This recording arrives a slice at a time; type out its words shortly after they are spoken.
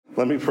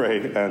Let me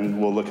pray, and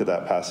we'll look at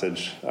that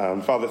passage.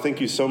 Father, thank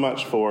you so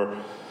much for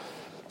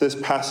this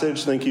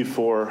passage. Thank you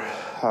for,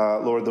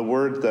 Lord, the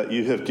word that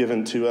you have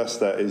given to us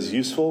that is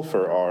useful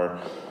for our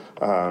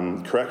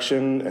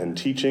correction and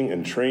teaching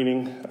and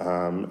training.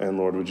 And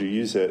Lord, would you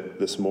use it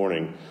this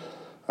morning?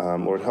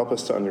 Lord, help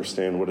us to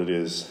understand what it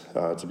is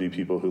to be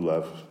people who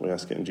love. We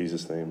ask it in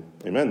Jesus' name.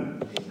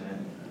 Amen.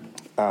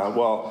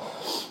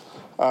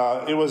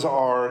 It was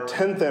our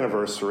 10th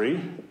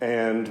anniversary,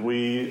 and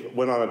we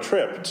went on a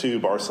trip to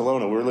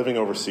Barcelona. We were living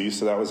overseas,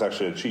 so that was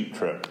actually a cheap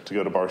trip to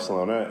go to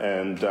Barcelona.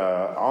 And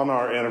on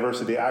our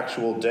anniversary, the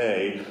actual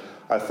day,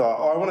 I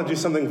thought, I want to do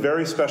something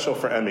very special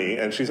for Emmy.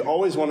 And she's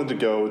always wanted to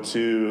go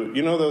to,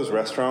 you know those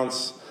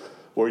restaurants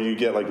where you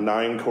get like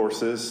 9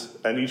 courses,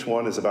 and each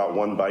one is about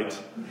 1 bite?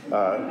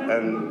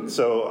 And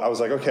so I was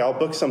like, okay, I'll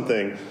book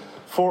something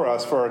for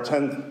us for our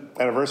 10th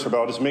anniversary,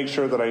 but I'll just make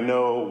sure that I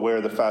know where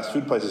the fast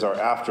food places are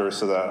after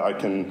so that I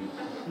can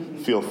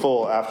feel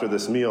full after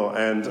this meal.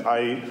 And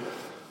I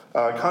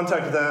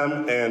contacted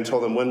them and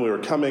told them when we were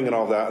coming and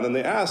all that. And then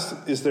they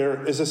asked, is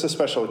this a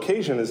special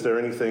occasion? Is there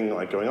anything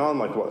like going on,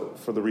 like what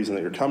for the reason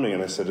that you're coming?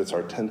 And I said, it's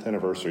our 10th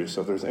anniversary, so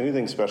if there's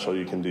anything special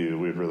you can do,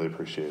 we'd really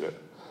appreciate it.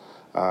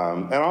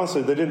 And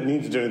honestly, they didn't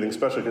need to do anything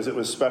special because it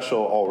was special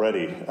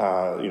already.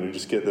 You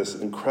just get this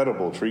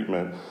incredible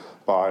treatment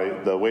by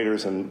the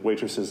waiters and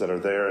waitresses that are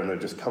there, and they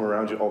just come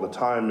around you all the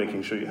time,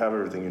 making sure you have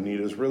everything you need.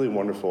 It was really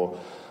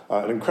wonderful,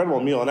 an incredible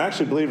meal. And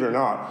actually, believe it or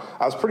not,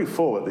 I was pretty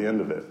full at the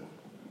end of it.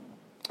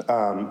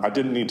 I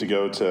didn't need to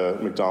go to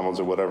McDonald's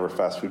or whatever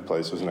fast food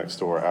place was next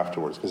door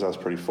afterwards because I was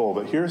pretty full.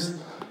 But here's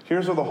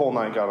where the whole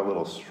night got a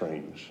little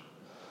strange.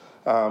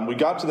 We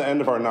got to the end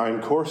of our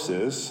 9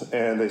 courses,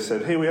 and they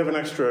said, hey, we have an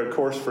extra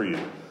course for you.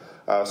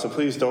 So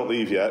please don't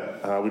leave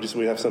yet.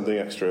 We have something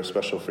extra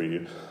special for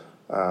you.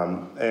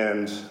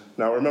 And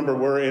now remember,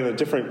 we're in a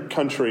different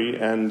country,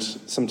 and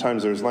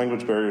sometimes there's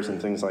language barriers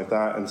and things like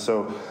that. And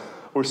so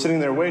we're sitting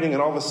there waiting,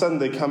 and all of a sudden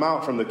they come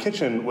out from the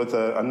kitchen with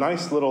a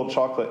nice little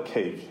chocolate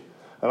cake.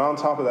 And on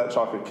top of that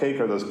chocolate cake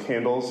are those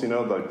candles,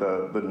 like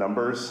the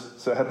numbers.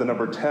 So it had the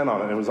number 10 on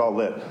it, and it was all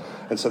lit.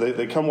 And so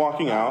they come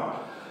walking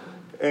out,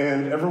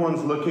 and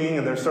everyone's looking,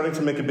 and they're starting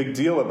to make a big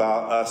deal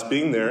about us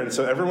being there. And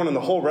so everyone in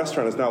the whole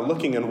restaurant is now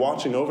looking and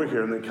watching over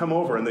here. And they come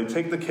over, and they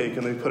take the cake,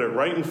 and they put it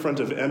right in front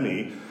of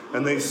Emmy.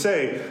 And they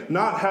say,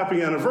 not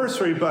happy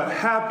anniversary, but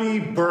happy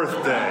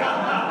birthday.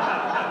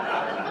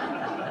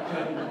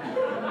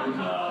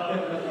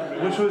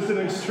 Which was an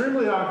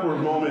extremely awkward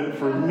moment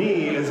for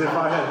me, as if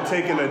I had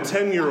taken a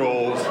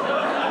 10-year-old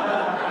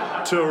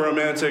to a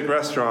romantic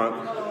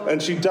restaurant. And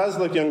she does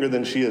look younger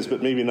than she is,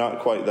 but maybe not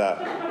quite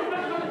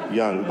that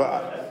young.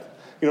 But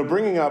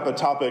bringing up a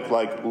topic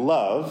like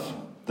love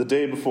the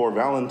day before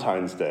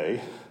Valentine's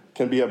Day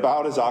can be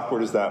about as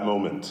awkward as that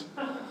moment.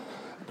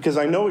 Because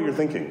I know what you're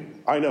thinking.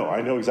 I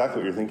know exactly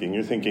what you're thinking.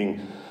 You're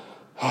thinking,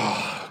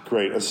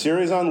 great, a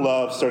series on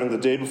love starting the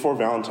day before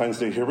Valentine's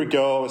Day. Here we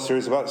go, a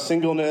series about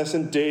singleness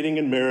and dating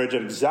and marriage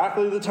at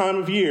exactly the time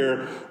of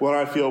year when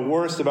I feel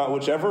worst about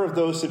whichever of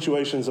those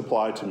situations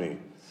apply to me.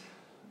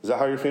 Is that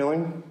how you're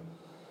feeling?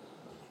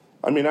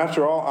 I mean,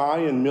 after all, I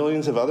and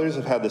millions of others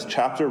have had this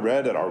chapter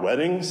read at our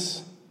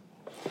weddings.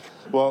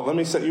 Well, let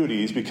me set you at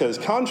ease, because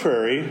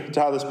contrary to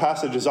how this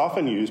passage is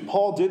often used,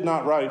 Paul did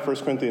not write 1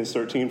 Corinthians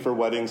 13 for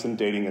weddings and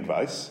dating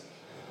advice,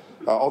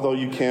 although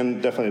you can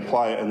definitely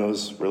apply it in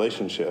those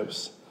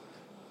relationships.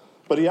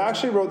 But he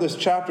actually wrote this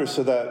chapter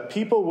so that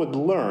people would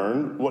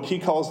learn what he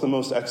calls the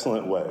most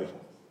excellent way.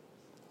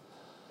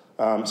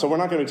 So we're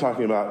not going to be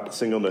talking about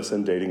singleness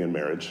and dating and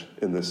marriage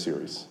in this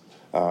series.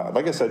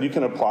 Like I said, you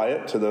can apply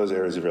it to those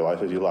areas of your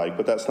life if you like,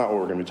 but that's not what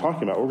we're going to be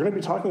talking about. We're going to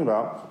be talking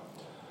about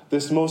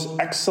this most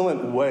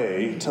excellent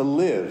way to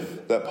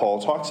live that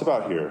Paul talks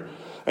about here.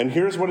 And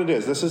here's what it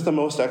is. This is the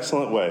most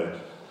excellent way.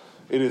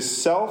 It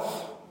is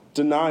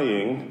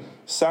self-denying,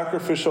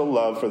 sacrificial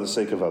love for the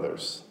sake of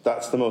others.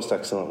 That's the most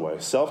excellent way.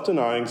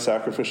 Self-denying,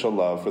 sacrificial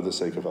love for the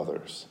sake of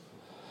others.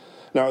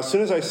 Now, as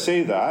soon as I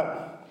say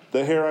that,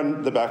 the hair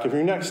on the back of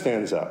your neck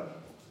stands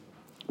up.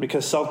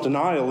 Because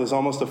self-denial is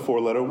almost a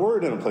 4-letter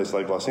word in a place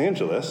like Los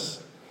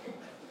Angeles.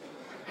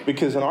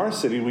 Because in our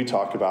city, we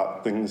talk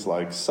about things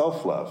like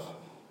self-love.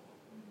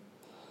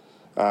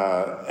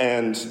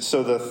 And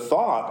so the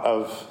thought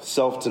of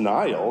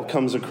self-denial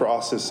comes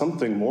across as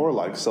something more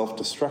like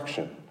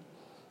self-destruction.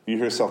 You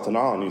hear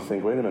self-denial and you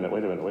think, wait a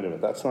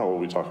minute. That's not what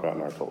we talk about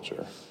in our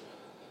culture.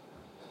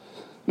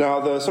 Now,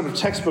 the sort of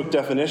textbook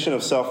definition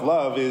of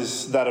self-love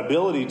is that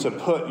ability to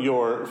put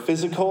your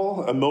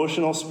physical,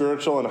 emotional,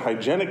 spiritual, and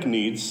hygienic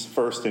needs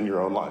first in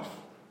your own life.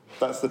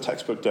 That's the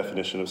textbook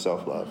definition of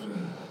self-love.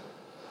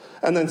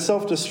 And then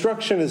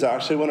self-destruction is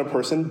actually when a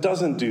person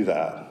doesn't do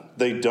that.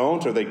 They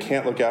don't or they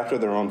can't look after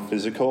their own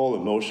physical,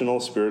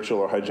 emotional, spiritual,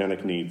 or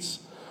hygienic needs.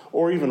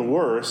 Or even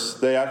worse,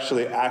 they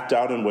actually act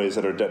out in ways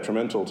that are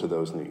detrimental to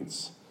those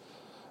needs.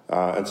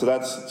 And so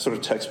that's sort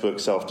of textbook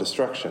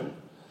self-destruction.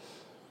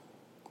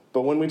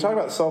 But when we talk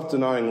about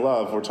self-denying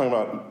love, we're talking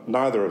about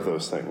neither of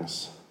those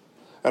things.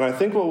 And I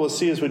think what we'll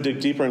see as we dig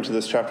deeper into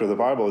this chapter of the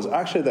Bible is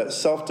actually that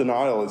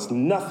self-denial is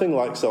nothing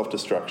like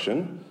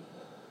self-destruction.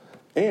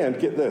 And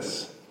get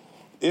this,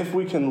 if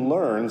we can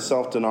learn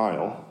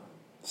self-denial,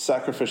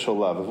 sacrificial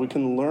love, if we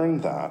can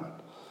learn that,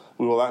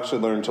 we will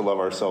actually learn to love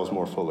ourselves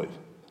more fully.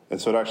 And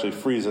so it actually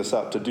frees us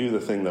up to do the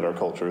thing that our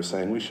culture is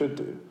saying we should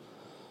do.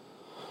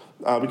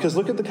 Because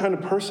look at the kind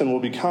of person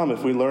we'll become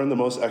if we learn the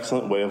most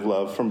excellent way of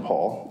love from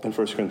Paul in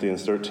 1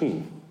 Corinthians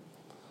 13.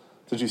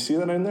 Did you see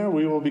that in there?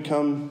 We will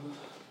become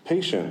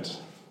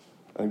patient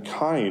and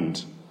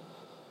kind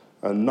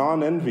and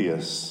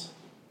non-envious,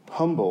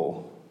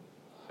 humble,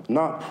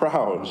 not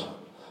proud,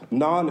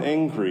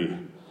 non-angry,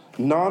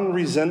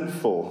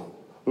 non-resentful.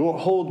 We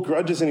won't hold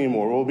grudges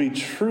anymore. We'll be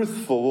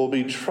truthful. We'll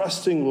be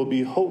trusting. We'll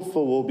be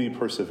hopeful. We'll be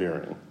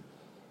persevering.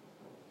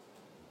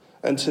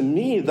 And to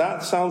me,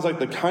 that sounds like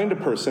the kind of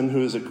person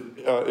who is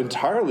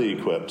entirely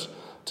equipped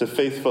to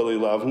faithfully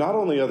love not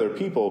only other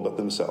people, but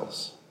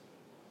themselves.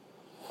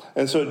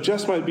 And so it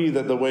just might be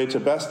that the way to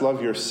best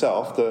love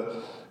yourself,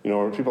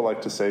 or people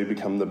like to say,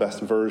 become the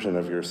best version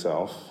of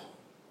yourself,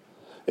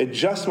 it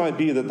just might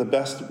be that the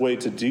best way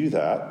to do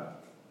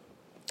that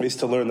is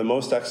to learn the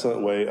most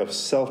excellent way of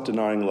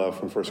self-denying love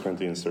from 1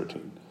 Corinthians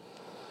 13.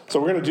 So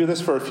we're going to do this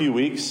for a few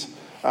weeks,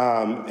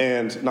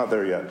 and not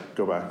there yet.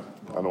 Go back.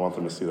 I don't want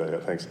them to see that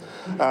yet. Thanks.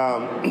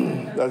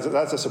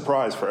 That's a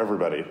surprise for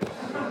everybody.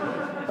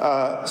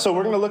 So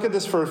we're going to look at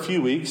this for a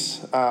few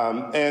weeks,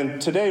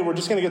 and today we're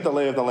just going to get the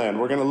lay of the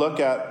land. We're going to look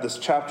at this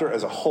chapter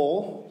as a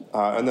whole,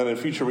 and then in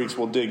future weeks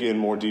we'll dig in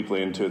more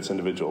deeply into its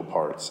individual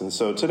parts. And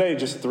so today,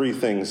 just three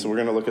things. So we're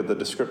going to look at the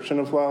description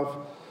of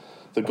love,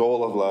 the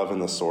goal of love,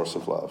 and the source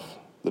of love.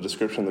 The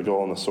description, the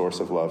goal, and the source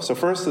of love. So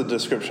first, the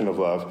description of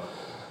love.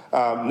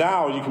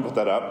 Now you can put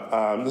that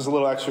up. This is a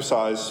little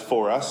exercise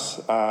for us.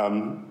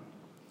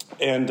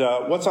 And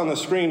what's on the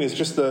screen is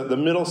just the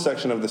middle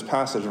section of this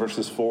passage,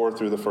 verses 4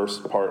 through the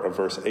first part of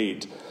verse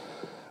 8.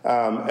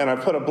 And I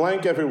put a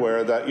blank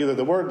everywhere that either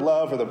the word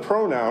love or the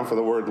pronoun for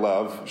the word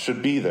love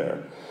should be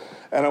there.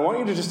 And I want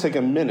you to just take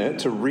a minute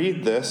to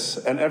read this,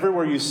 and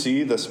everywhere you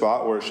see the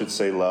spot where it should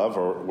say love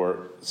or where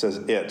it says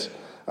it,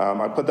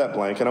 I put that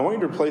blank, and I want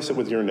you to replace it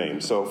with your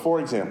name. So,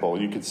 for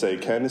example, you could say,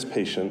 Ken is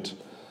patient,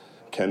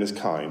 Ken is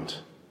kind,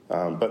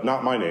 but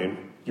not my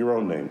name. Your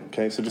own name,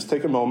 okay? So just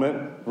take a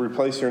moment,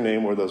 replace your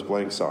name where those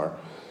blanks are.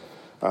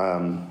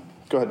 Go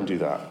ahead and do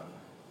that.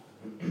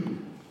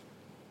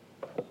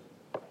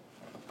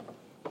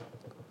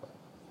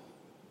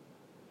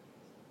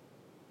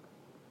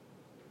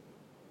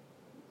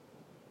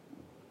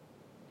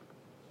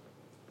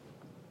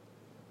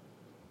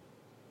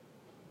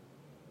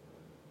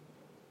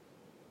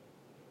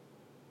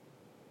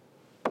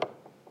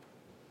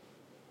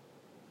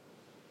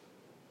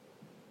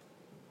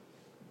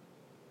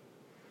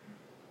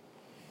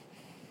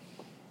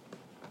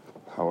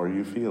 How are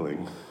you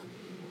feeling?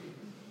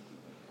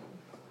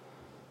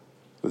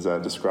 Does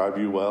that describe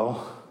you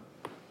well?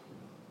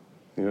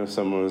 If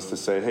someone was to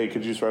say, hey,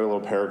 could you just write a little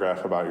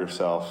paragraph about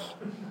yourself?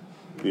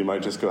 You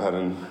might just go ahead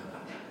and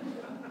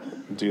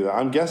do that.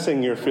 I'm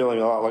guessing you're feeling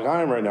a lot like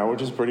I am right now,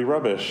 which is pretty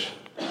rubbish.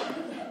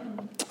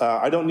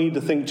 I don't need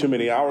to think too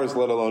many hours,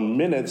 let alone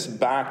minutes,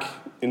 back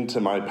into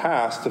my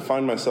past to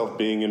find myself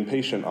being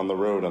impatient on the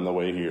road on the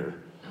way here,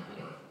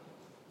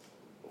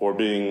 or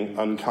being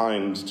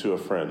unkind to a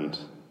friend,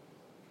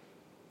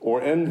 or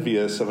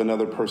envious of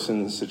another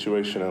person's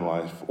situation in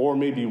life, or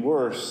maybe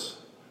worse,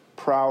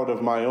 proud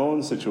of my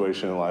own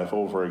situation in life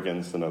over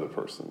against another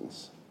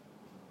person's.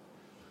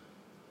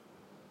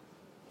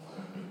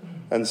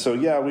 And so,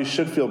 we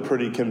should feel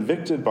pretty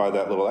convicted by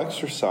that little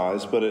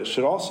exercise, but it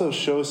should also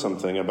show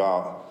something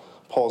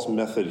about Paul's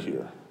method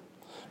here.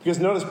 Because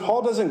notice,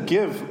 Paul doesn't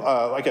give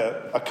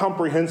a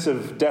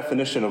comprehensive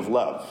definition of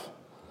love.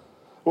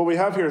 What we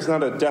have here is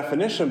not a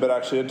definition, but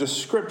actually a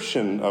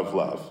description of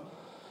love.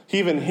 He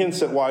even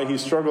hints at why he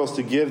struggles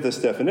to give this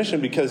definition,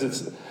 because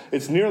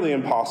it's nearly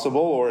impossible,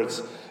 or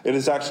it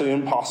is actually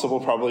impossible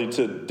probably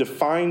to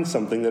define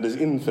something that is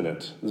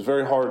infinite. It's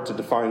very hard to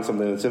define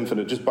something that's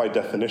infinite just by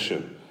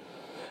definition.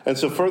 And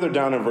so further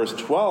down in verse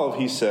 12,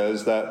 he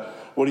says that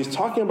what he's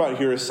talking about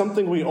here is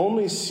something we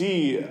only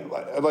see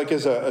like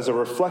as a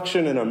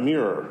reflection in a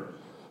mirror.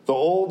 The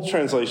old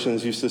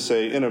translations used to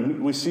say,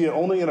 we see it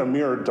only in a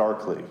mirror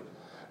darkly.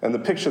 And the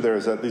picture there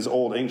is that these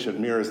old ancient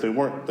mirrors, they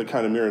weren't the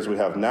kind of mirrors we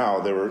have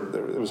now.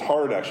 It was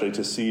hard, actually,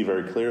 to see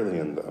very clearly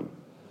in them.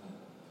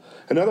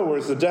 In other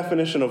words, the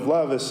definition of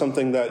love is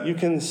something that you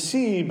can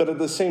see, but at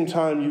the same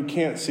time, you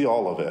can't see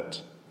all of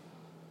it.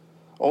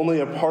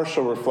 Only a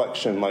partial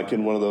reflection, like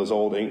in one of those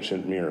old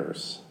ancient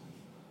mirrors.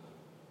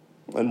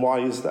 And why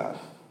is that?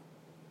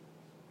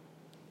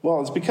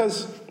 Well, it's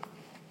because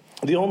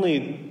the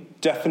only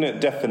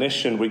definite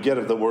definition we get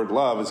of the word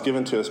love is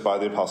given to us by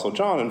the Apostle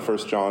John in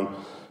 1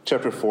 John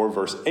chapter 4,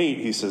 verse 8,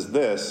 he says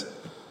this.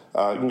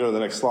 You can go to the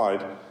next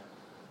slide.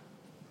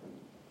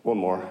 One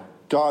more.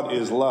 God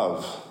is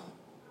love.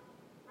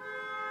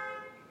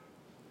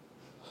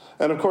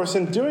 And of course,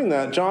 in doing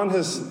that, John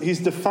he's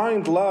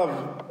defined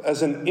love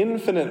as an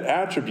infinite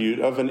attribute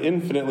of an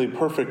infinitely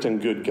perfect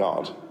and good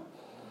God.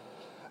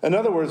 In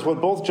other words,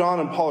 what both John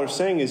and Paul are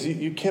saying is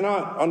you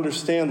cannot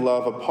understand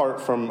love apart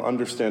from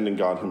understanding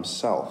God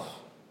himself.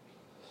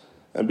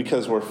 And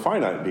because we're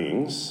finite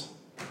beings,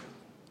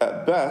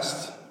 at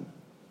best,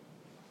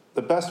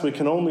 the best we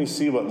can only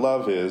see what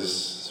love is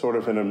sort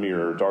of in a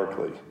mirror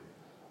darkly,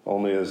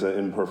 only as an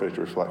imperfect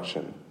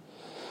reflection.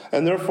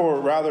 And therefore,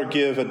 rather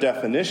give a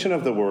definition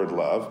of the word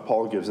love,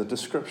 Paul gives a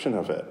description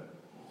of it.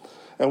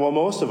 And while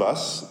most of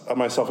us,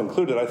 myself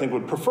included, I think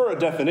would prefer a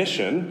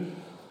definition,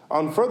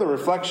 on further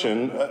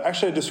reflection,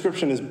 actually a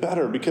description is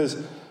better,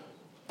 because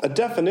a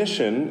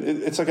definition,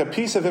 it's like a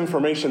piece of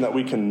information that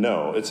we can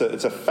know. It's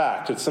a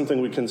fact. It's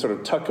something we can sort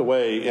of tuck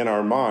away in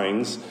our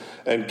minds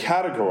and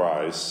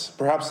categorize,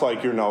 perhaps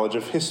like your knowledge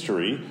of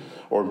history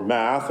or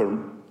math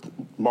or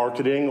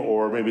marketing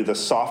or maybe the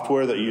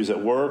software that you use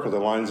at work or the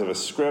lines of a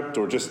script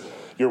or just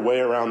your way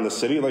around the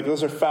city. Like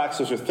those are facts.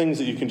 Those are things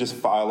that you can just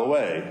file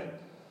away.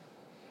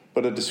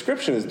 But a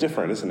description is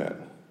different, isn't it?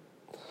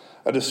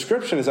 A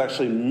description is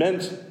actually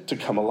meant to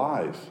come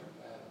alive.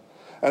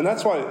 And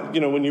that's why,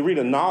 when you read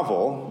a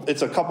novel,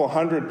 it's a couple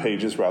hundred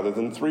pages rather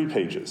than 3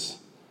 pages.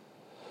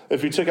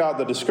 If you took out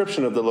the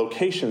description of the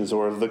locations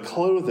or of the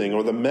clothing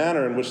or the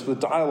manner in which the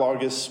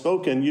dialogue is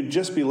spoken, you'd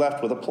just be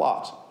left with a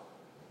plot.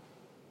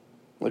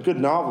 A good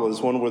novel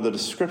is one where the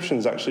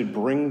descriptions actually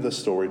bring the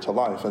story to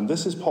life. And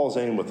this is Paul's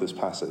aim with this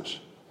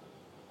passage.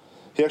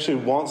 He actually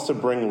wants to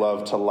bring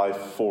love to life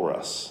for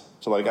us,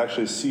 to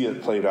actually see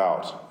it played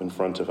out in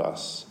front of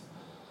us.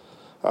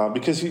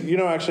 Because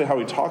actually how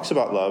he talks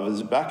about love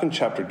is back in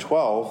chapter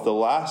 12, the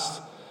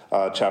last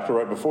chapter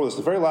right before this,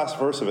 the very last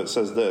verse of it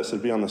says this,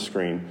 it'd be on the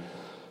screen.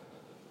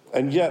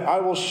 And yet I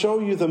will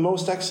show you the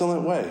most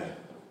excellent way.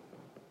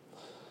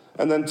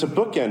 And then to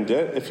bookend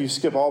it, if you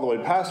skip all the way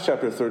past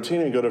chapter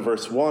 13 and go to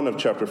verse 1 of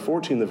chapter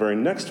 14, the very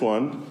next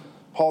one,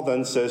 Paul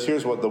then says,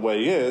 here's what the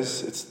way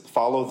is. It's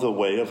follow the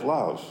way of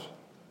love.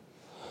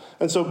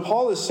 And so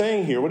Paul is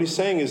saying here, what he's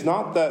saying is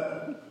not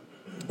that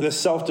this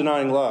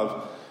self-denying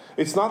love,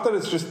 it's not that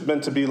it's just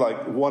meant to be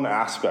like one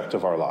aspect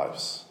of our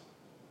lives.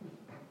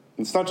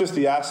 It's not just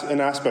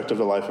an aspect of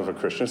the life of a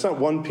Christian. It's not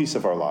one piece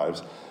of our lives.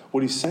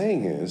 What he's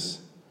saying is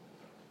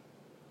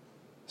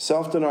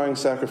self-denying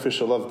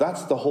sacrificial love,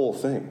 that's the whole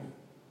thing.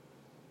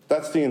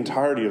 That's the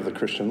entirety of the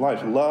Christian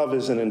life. Love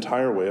is an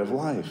entire way of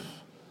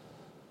life.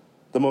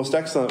 The most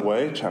excellent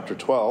way, chapter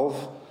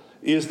 12,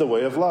 is the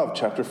way of love,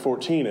 chapter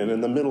 14, and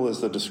in the middle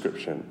is the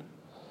description.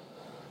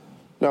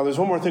 Now, there's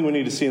one more thing we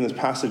need to see in this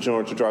passage in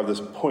order to drive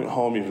this point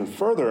home even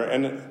further,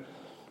 and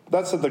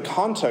that's that the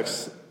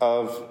context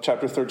of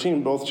chapter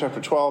 13, both chapter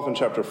 12 and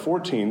chapter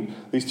 14,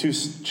 these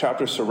 2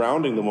 chapters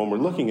surrounding the one we're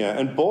looking at,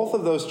 and both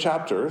of those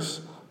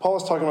chapters, Paul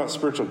is talking about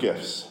spiritual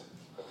gifts.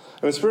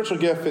 And a spiritual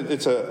gift,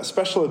 it's a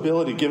special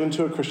ability given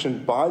to a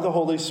Christian by the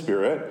Holy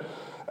Spirit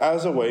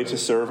as a way to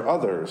serve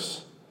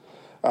others.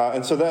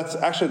 And so that's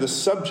actually the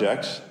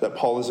subject that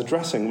Paul is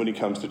addressing when he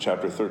comes to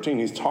chapter 13.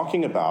 He's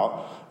talking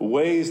about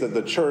ways that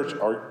the church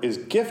is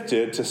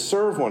gifted to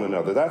serve one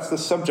another. That's the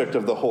subject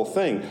of the whole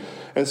thing.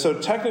 And so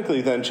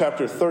technically then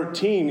chapter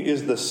 13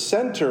 is the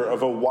center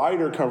of a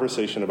wider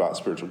conversation about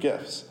spiritual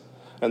gifts.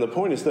 And the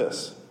point is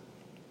this.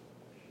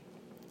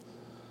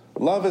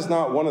 Love is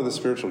not one of the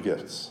spiritual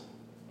gifts.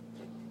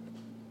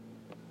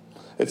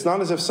 It's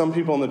not as if some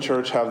people in the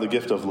church have the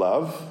gift of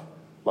love,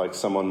 like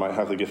someone might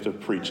have the gift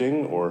of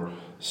preaching or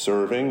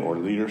serving or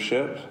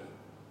leadership.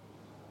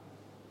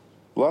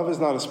 Love is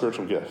not a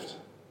spiritual gift.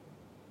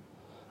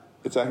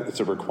 It's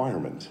a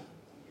requirement.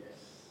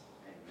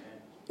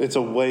 It's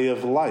a way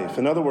of life.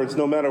 In other words,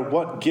 no matter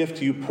what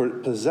gift you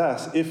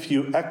possess, if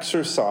you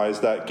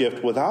exercise that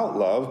gift without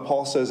love,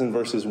 Paul says in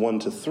verses 1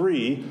 to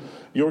 3,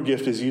 your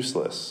gift is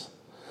useless.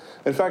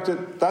 In fact,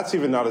 that's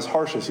even not as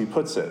harsh as he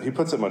puts it. He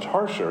puts it much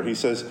harsher. He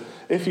says,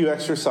 if you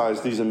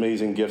exercise these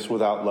amazing gifts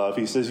without love,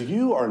 he says,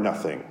 you are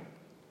nothing.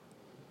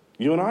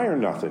 You and I are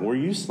nothing. We're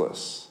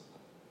useless.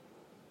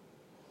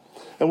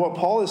 And what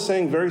Paul is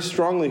saying very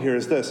strongly here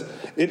is this.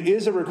 It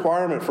is a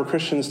requirement for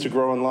Christians to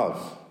grow in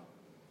love.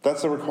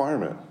 That's a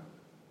requirement.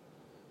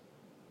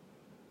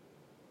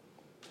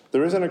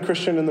 There isn't a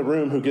Christian in the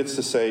room who gets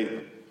to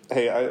say,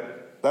 hey,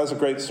 that was a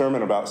great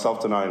sermon about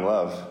self-denying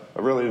love.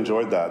 I really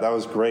enjoyed that. That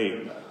was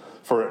great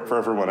for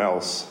everyone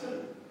else.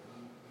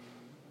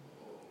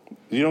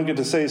 You don't get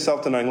to say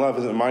self-denying love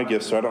isn't my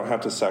gift, so I don't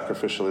have to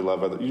sacrificially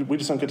love others. We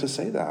just don't get to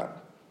say that.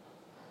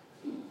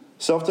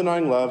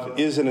 Self-denying love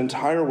is an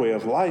entire way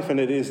of life, and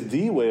it is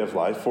the way of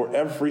life for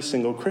every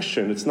single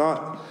Christian. It's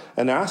not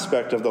an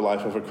aspect of the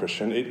life of a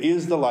Christian. It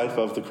is the life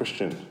of the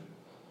Christian.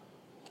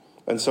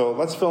 And so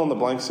let's fill in the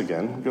blanks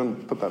again. I'm going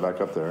to put that back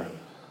up there.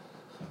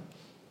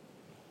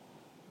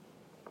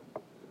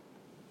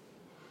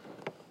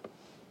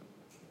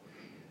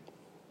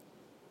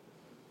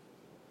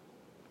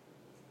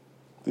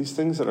 These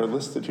things that are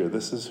listed here,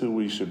 this is who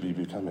we should be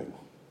becoming.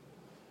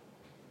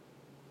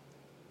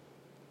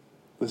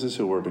 This is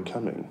who we're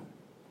becoming.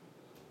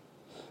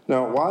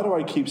 Now, why do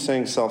I keep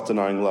saying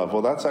self-denying love?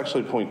 Well, that's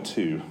actually point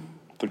 2,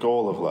 the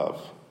goal of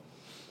love.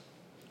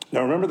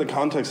 Now remember the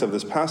context of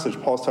this passage.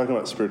 Paul's talking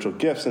about spiritual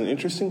gifts, and the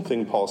interesting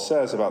thing Paul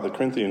says about the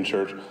Corinthian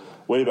church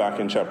way back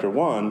in chapter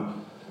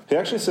 1, he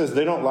actually says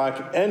they don't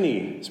lack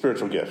any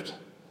spiritual gift,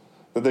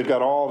 that they've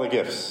got all the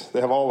gifts. They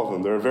have all of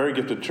them. They're a very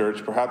gifted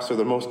church. Perhaps they're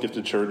the most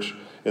gifted church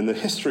in the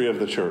history of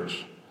the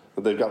church,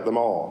 that they've got them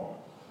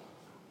all.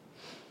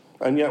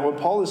 And yet what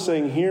Paul is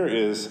saying here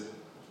is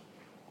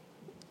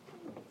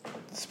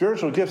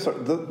spiritual gifts,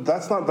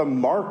 that's not the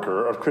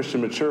marker of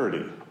Christian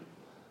maturity.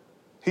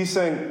 He's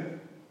saying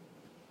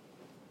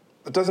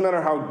it doesn't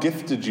matter how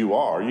gifted you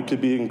are. You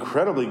could be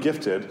incredibly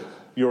gifted.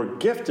 Your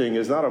gifting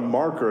is not a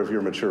marker of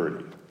your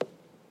maturity.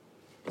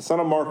 It's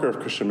not a marker of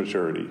Christian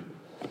maturity.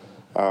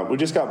 We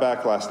just got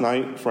back last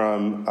night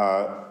from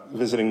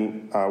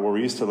visiting where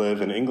we used to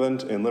live in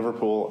England, in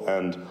Liverpool,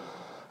 and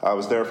I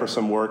was there for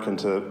some work,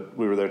 and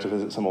we were there to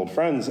visit some old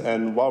friends.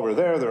 And while we were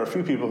there were a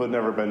few people who had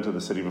never been to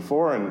the city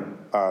before, and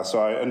so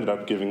I ended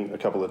up giving a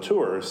couple of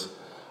tours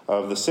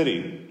of the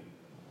city.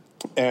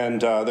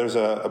 And there's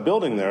a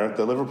building there,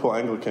 the Liverpool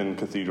Anglican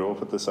Cathedral. I'll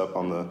put this up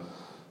on the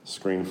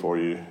screen for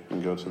you. You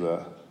can go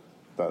to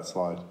that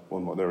slide.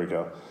 One more. There we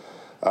go.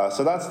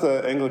 So that's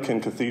the Anglican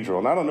Cathedral.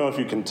 And I don't know if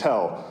you can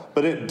tell,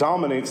 but it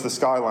dominates the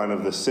skyline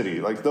of this city.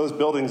 Like those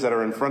buildings that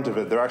are in front of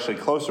it, they're actually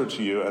closer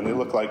to you, and they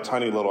look like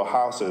tiny little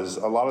houses.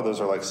 A lot of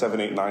those are like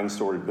 7, 8,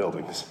 9-story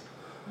buildings.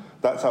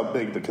 That's how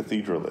big the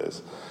cathedral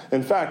is.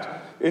 In fact,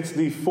 it's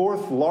the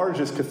 4th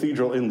largest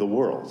cathedral in the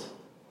world.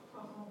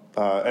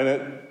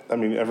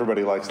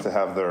 Everybody likes to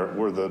have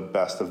we're the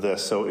best of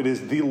this. So it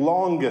is the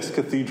longest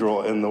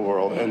cathedral in the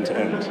world, end to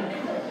end.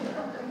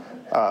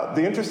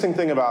 The interesting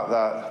thing about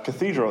that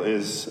cathedral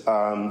is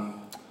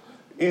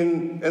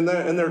in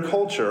their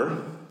culture,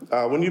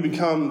 when you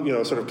become,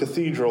 sort of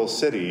cathedral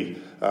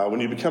city, when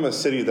you become a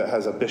city that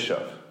has a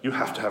bishop, you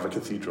have to have a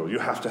cathedral. You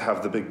have to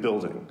have the big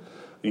building.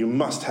 You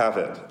must have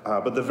it.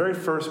 But the very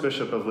first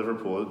bishop of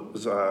Liverpool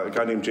was a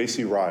guy named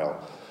J.C.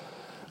 Ryle.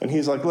 And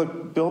he's like,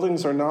 look,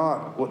 buildings are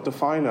not what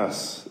define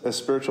us as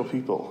spiritual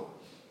people.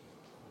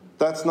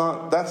 That's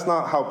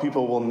not how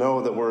people will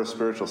know that we're a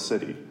spiritual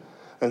city.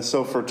 And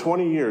so for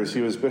 20 years,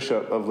 he was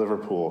bishop of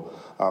Liverpool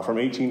from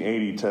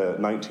 1880 to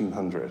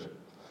 1900.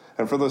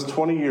 And for those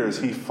 20 years,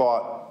 he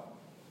fought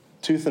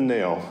tooth and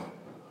nail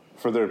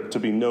for there to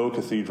be no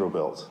cathedral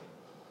built.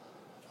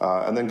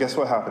 And then guess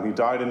what happened? He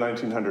died in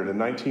 1900. In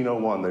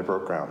 1901, they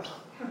broke ground.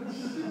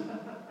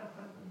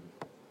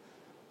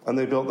 And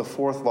they built the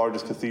 4th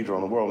largest cathedral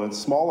in the world. And it's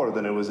smaller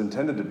than it was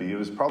intended to be. It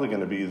was probably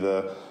going to be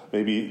the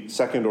maybe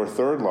 2nd or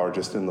 3rd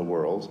largest in the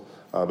world.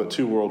 But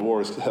 2 world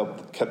wars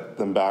kept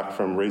them back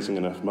from raising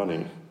enough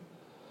money.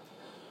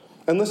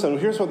 And listen,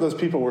 here's what those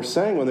people were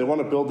saying when they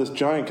want to build this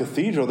giant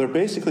cathedral. They're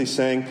basically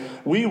saying,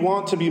 we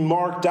want to be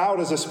marked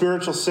out as a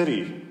spiritual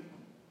city.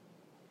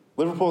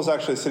 Liverpool is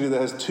actually a city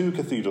that has 2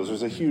 cathedrals.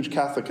 There's a huge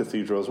Catholic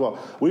cathedral as well.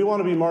 We want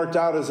to be marked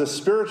out as a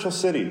spiritual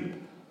city.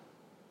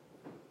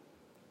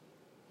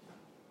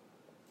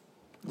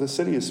 The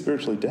city is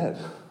spiritually dead.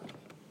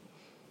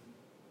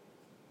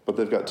 But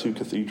they've got 2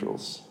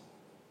 cathedrals.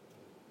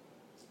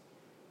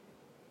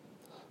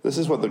 This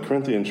is what the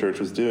Corinthian church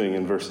was doing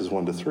in verses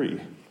 1 to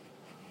 3.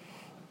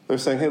 They're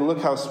saying, hey,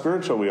 look how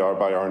spiritual we are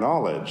by our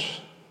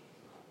knowledge,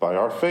 by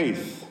our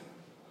faith,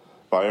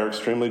 by our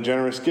extremely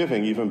generous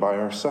giving, even by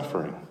our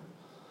suffering.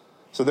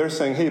 So they're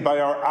saying, hey, by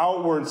our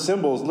outward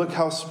symbols, look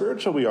how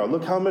spiritual we are.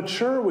 Look how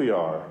mature we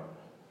are.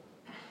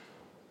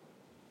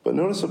 But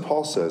notice what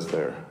Paul says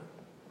there.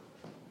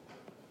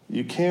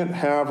 You can't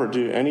have or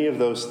do any of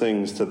those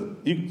things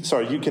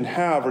you can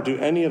have or do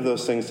any of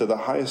those things to the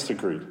highest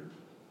degree.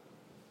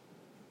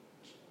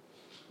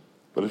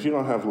 But if you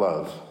don't have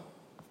love,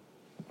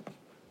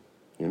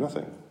 you're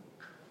nothing.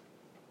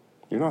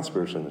 You're not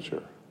spiritually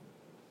mature.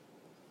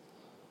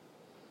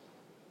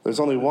 There's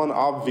only one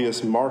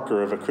obvious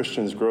marker of a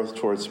Christian's growth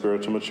towards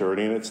spiritual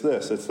maturity, and it's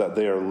this. It's that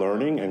they are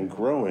learning and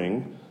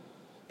growing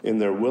in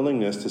their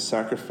willingness to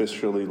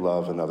sacrificially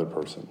love another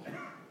person.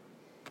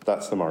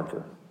 That's the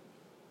marker.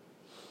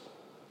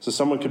 So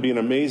someone could be an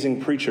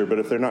amazing preacher, but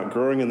if they're not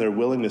growing in their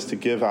willingness to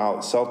give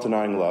out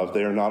self-denying love,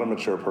 they are not a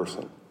mature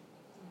person.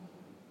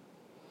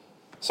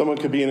 Someone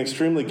could be an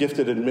extremely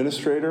gifted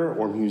administrator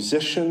or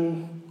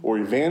musician or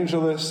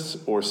evangelist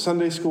or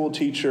Sunday school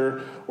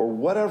teacher or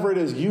whatever it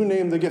is, you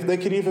name the gift. They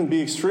could even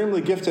be extremely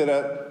gifted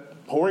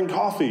at pouring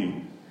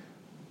coffee.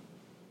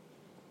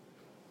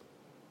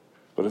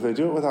 But if they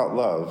do it without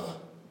love,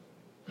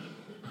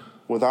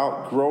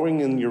 without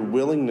growing in your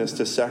willingness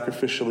to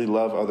sacrificially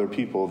love other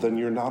people, then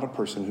you're not a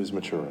person who's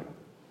maturing.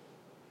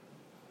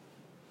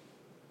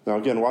 Now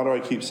again, why do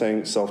I keep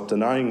saying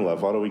self-denying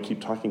love? Why do we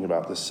keep talking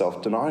about this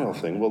self-denial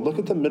thing? Well, look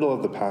at the middle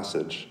of the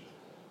passage.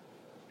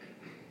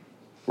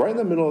 Right in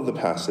the middle of the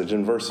passage,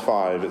 in verse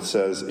 5, it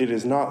says, it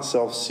is not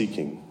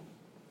self-seeking.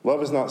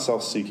 Love is not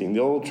self-seeking. The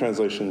old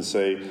translations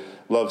say,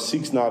 love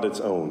seeks not its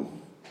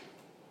own.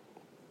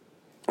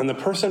 And the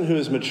person who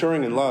is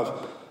maturing in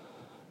love,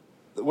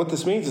 what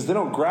this means is they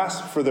don't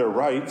grasp for their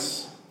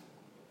rights.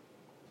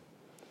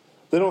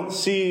 They don't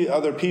see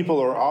other people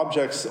or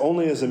objects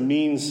only as a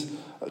means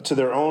to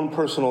their own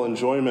personal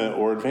enjoyment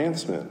or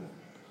advancement.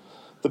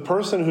 The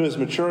person who is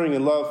maturing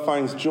in love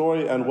finds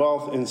joy and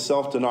wealth in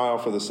self-denial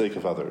for the sake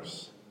of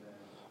others.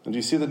 And do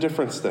you see the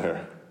difference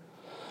there?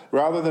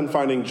 Rather than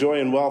finding joy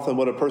and wealth in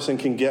what a person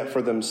can get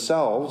for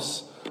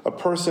themselves, a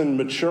person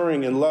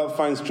maturing in love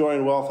finds joy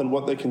and wealth in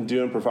what they can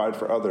do and provide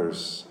for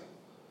others.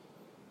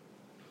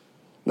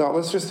 Now,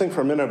 let's just think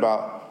for a minute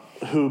about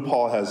who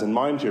Paul has in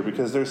mind here,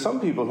 because there's some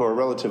people who are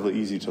relatively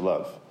easy to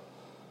love.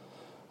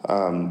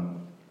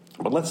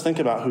 But let's think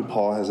about who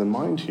Paul has in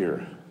mind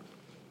here.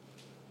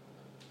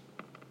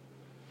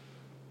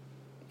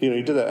 You know,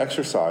 he did that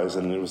exercise,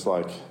 and it was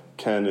like,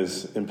 Ken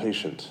is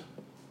impatient.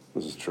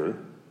 This is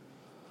true.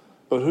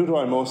 But who do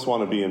I most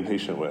want to be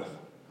impatient with?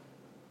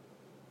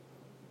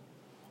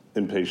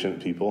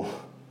 Impatient people.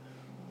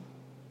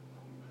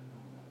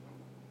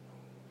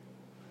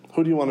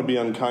 Who do you want to be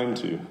unkind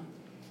to?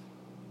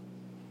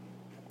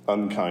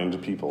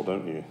 Unkind people,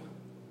 don't you?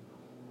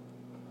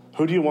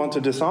 Who do you want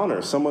to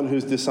dishonor? Someone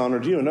who's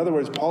dishonored you. In other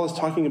words, Paul is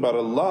talking about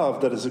a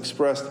love that is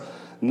expressed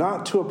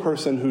not to a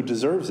person who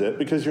deserves it,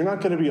 because you're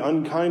not going to be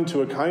unkind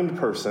to a kind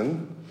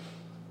person.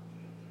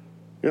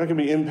 You're not going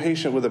to be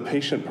impatient with a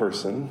patient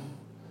person.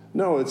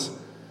 No,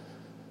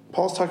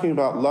 Paul's talking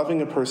about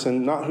loving a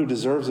person not who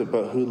deserves it,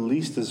 but who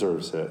least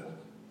deserves it.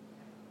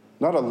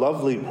 Not a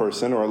lovely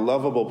person or a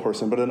lovable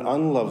person, but an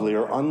unlovely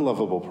or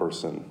unlovable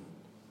person.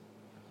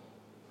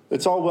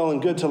 It's all well and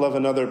good to love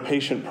another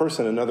patient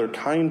person, another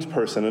kind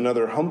person,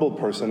 another humble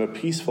person, a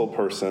peaceful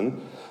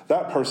person.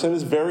 That person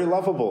is very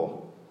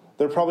lovable.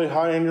 They're probably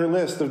high on your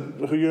list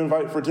of who you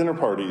invite for dinner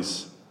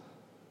parties.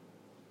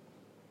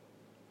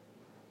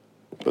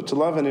 But to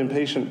love an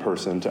impatient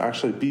person, to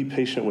actually be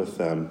patient with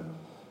them,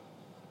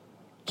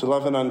 to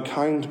love an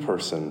unkind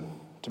person,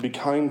 to be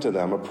kind to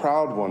them, a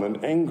proud one,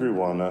 an angry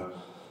one,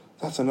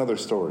 that's another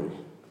story.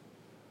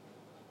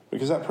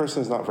 Because that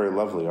person is not very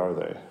lovely, are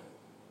they?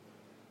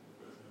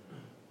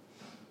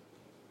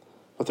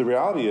 But the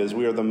reality is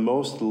we are the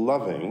most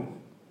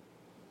loving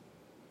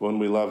when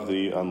we love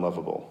the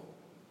unlovable.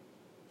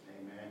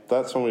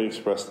 That's when we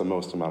express the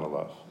most amount of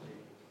love.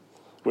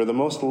 We're the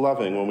most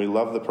loving when we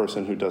love the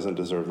person who doesn't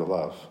deserve the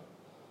love.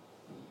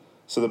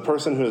 So the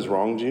person who has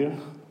wronged you,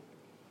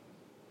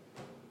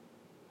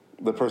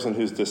 the person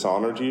who's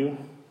dishonored you,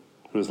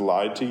 who has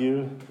lied to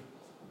you,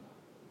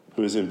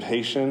 who is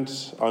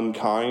impatient,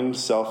 unkind,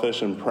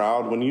 selfish, and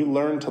proud, when you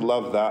learn to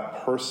love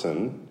that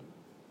person,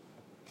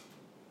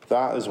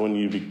 that is when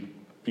you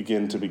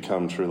begin to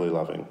become truly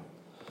loving.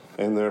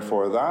 And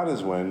therefore, that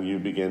is when you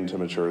begin to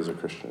mature as a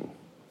Christian.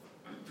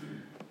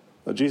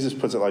 Now, Jesus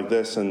puts it like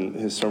this in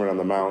his Sermon on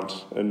the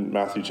Mount in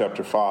Matthew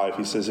chapter 5.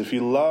 He says, if you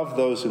love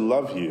those who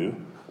love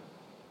you,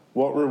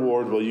 what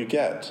reward will you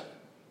get?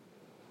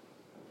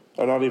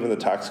 Are not even the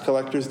tax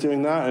collectors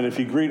doing that? And if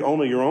you greet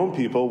only your own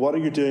people, what are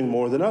you doing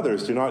more than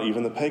others? Do not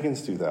even the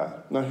pagans do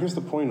that? Now, here's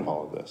the point of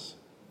all of this.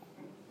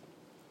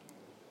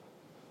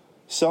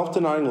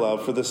 Self-denying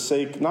love for the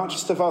sake not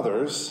just of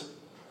others,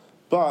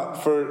 but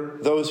for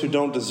those who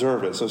don't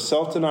deserve it. So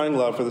self-denying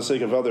love for the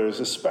sake of others,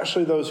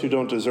 especially those who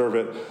don't deserve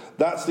it,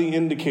 that's the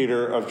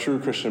indicator of true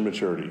Christian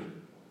maturity.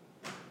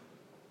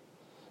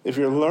 If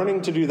you're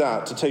learning to do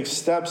that, to take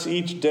steps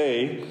each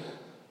day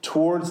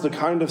towards the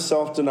kind of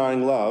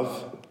self-denying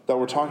love that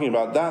we're talking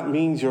about, that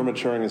means you're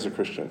maturing as a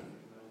Christian.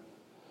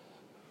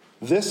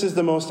 This is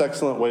the most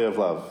excellent way of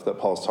love that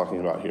Paul's talking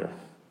about here.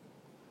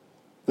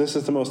 This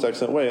is the most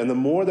excellent way. And the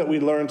more that we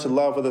learn to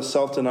love with a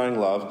self-denying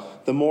love,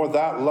 the more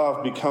that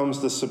love becomes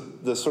the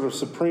sort of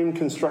supreme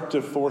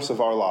constructive force of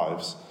our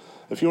lives.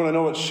 If you want to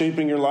know what's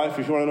shaping your life,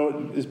 if you want to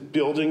know what is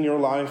building your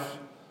life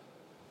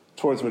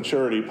towards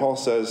maturity, Paul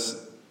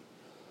says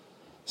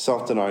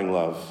self-denying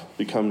love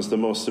becomes the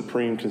most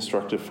supreme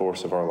constructive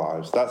force of our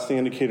lives. That's the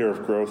indicator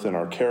of growth in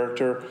our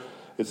character.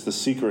 It's the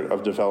secret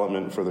of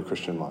development for the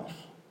Christian life.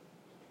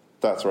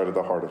 That's right at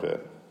the heart of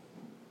it.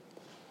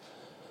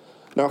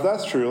 Now, if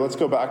that's true, let's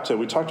go back to,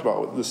 we talked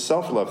about the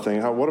self-love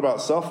thing. What about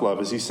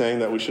self-love? Is he saying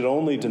that we should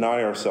only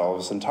deny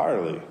ourselves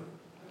entirely?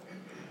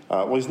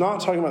 Well, he's not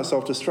talking about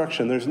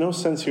self-destruction. There's no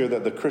sense here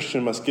that the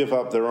Christian must give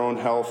up their own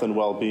health and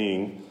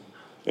well-being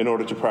in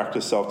order to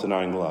practice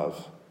self-denying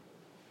love.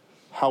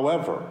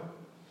 However,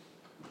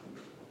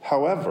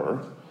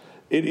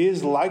 it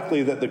is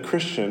likely that the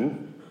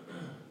Christian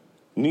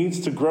needs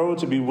to grow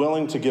to be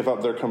willing to give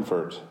up their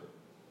comfort,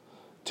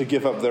 to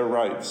give up their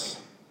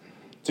rights,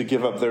 to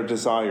give up their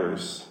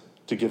desires,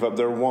 to give up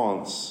their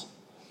wants,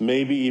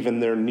 maybe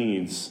even their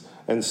needs,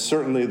 and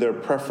certainly their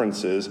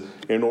preferences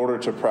in order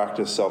to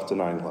practice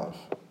self-denying love.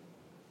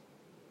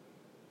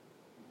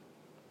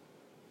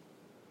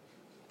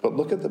 But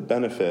look at the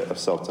benefit of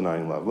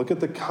self-denying love. Look at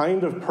the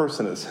kind of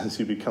person it says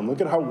you become. Look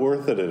at how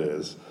worth it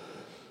is.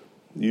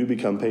 You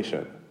become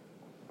patient.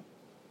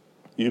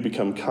 You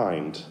become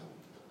kind.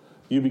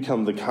 You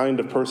become the kind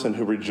of person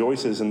who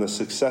rejoices in the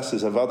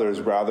successes of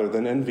others rather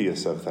than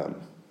envious of them.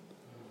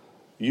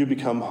 You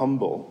become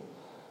humble.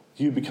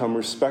 You become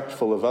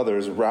respectful of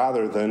others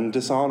rather than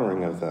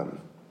dishonoring of them.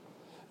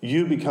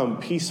 You become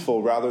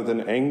peaceful rather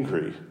than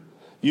angry.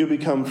 You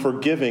become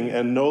forgiving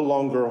and no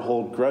longer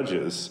hold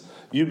grudges.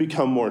 You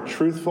become more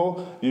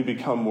truthful, you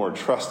become more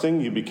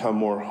trusting, you become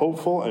more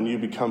hopeful, and you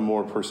become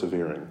more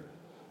persevering.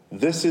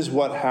 This is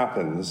what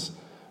happens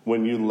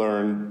when you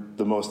learn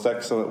the most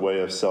excellent way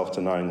of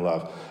self-denying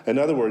love. In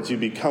other words, you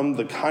become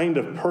the kind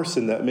of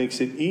person that makes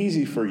it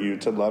easy for you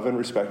to love and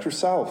respect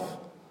yourself.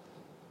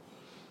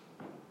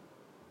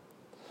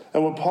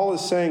 And what Paul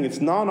is saying,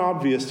 it's not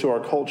obvious to our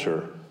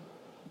culture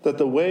that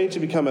the way to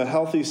become a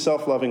healthy,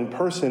 self-loving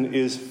person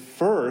is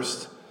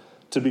first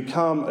to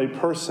become a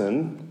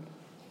person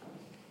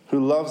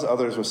who loves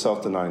others with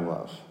self-denying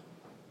love.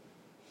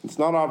 It's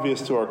not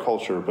obvious to our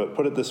culture, but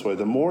put it this way: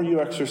 the more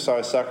you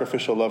exercise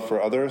sacrificial love for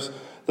others,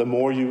 the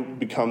more you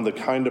become the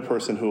kind of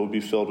person who will be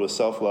filled with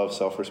self-love,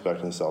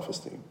 self-respect, and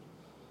self-esteem.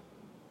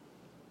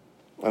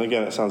 And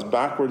again, it sounds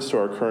backwards to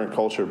our current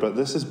culture, but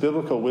this is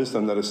biblical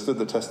wisdom that has stood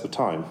the test of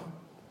time.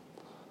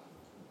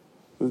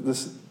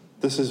 This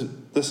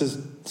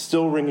is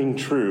still ringing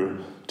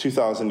true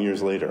 2,000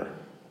 years later.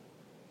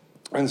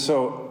 And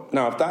so,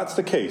 now if that's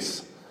the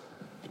case,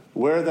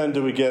 where then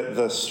do we get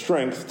the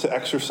strength to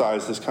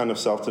exercise this kind of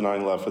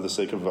self-denying love for the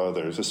sake of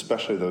others,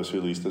 especially those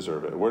who least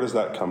deserve it? Where does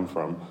that come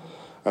from?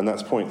 And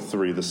that's point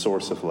 3, the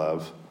source of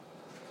love.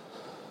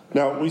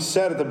 Now, we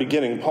said at the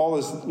beginning, Paul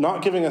is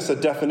not giving us a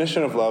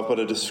definition of love, but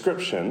a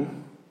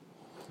description.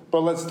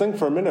 But let's think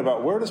for a minute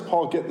about, where does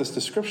Paul get this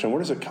description? Where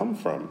does it come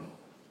from?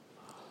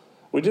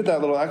 We did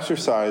that little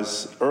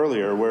exercise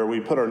earlier where we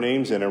put our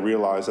names in and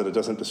realized that it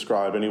doesn't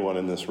describe anyone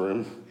in this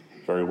room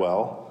very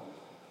well.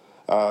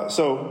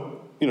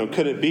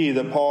 Could it be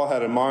that Paul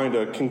had in mind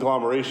a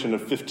conglomeration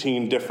of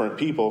 15 different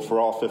people for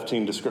all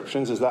 15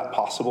 descriptions? Is that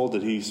possible?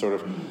 Did he sort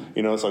of,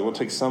 it's like, we'll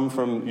take some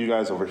from you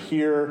guys over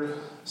here,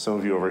 some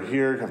of you over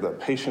here, have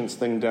that patience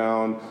thing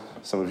down.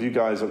 Some of you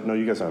guys, no,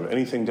 you guys don't have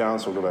anything down,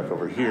 so we'll go back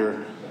over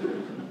here.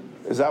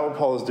 Is that what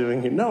Paul is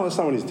doing here? No, that's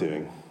not what he's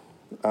doing.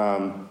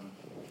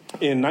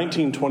 In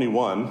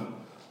 1921,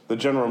 the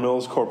General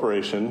Mills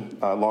Corporation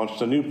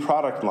launched a new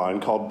product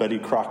line called Betty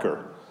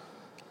Crocker.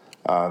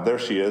 There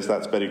she is,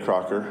 that's Betty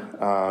Crocker.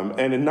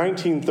 And in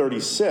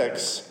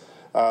 1936,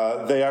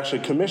 they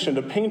actually commissioned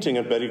a painting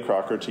of Betty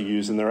Crocker to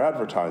use in their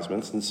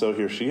advertisements, and so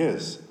here she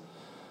is.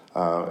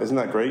 Isn't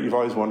that great? You've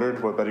always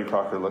wondered what Betty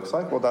Crocker looks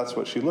like? Well, that's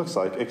what she looks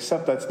like,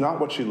 except that's not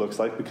what she looks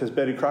like, because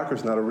Betty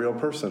Crocker's not a real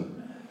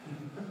person.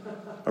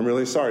 I'm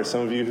really sorry.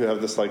 Some of you who have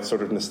this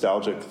sort of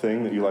nostalgic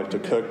thing that you like to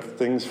cook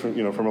things from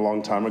a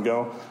long time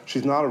ago,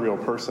 she's not a real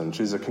person.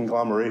 She's a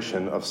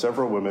conglomeration of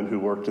several women who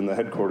worked in the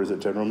headquarters at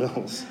General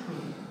Mills.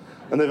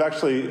 And they've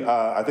actually,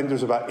 I think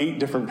there's about 8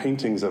 different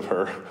paintings of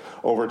her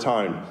over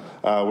time,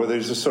 where they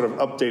just sort of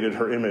updated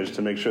her image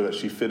to make sure that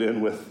she fit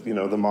in with,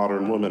 the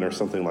modern woman or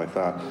something like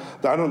that.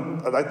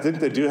 I think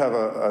they do have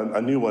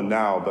a new one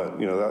now, but,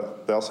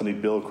 they also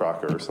need Bill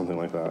Crocker or something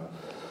like that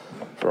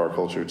for our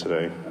culture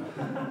today.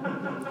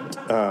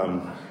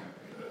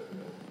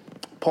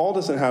 Paul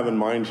doesn't have in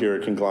mind here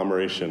a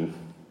conglomeration.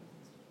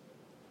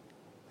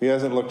 He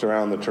hasn't looked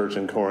around the church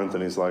in Corinth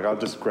and he's like, I'll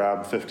just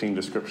grab 15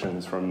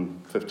 descriptions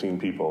from 15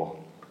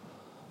 people.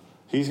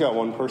 He's got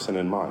one person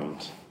in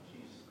mind.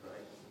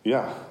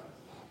 Yeah,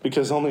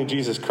 because only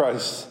Jesus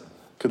Christ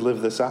could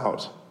live this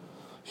out.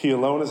 He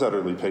alone is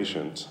utterly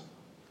patient.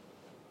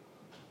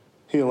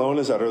 He alone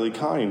is utterly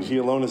kind. He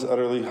alone is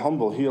utterly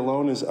humble. He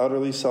alone is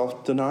utterly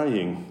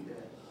self-denying.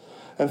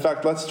 In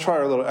fact, let's try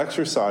our little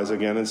exercise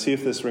again and see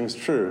if this rings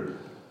true.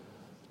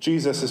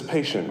 Jesus is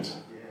patient.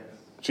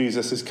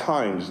 Jesus is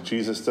kind.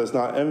 Jesus does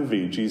not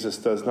envy. Jesus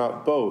does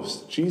not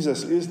boast.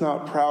 Jesus is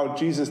not proud.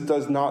 Jesus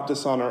does not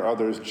dishonor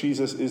others.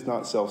 Jesus is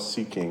not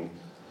self-seeking.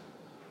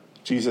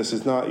 Jesus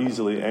is not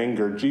easily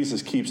angered.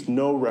 Jesus keeps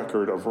no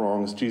record of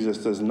wrongs. Jesus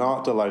does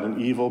not delight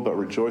in evil, but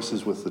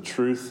rejoices with the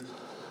truth.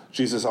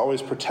 Jesus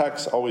always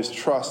protects, always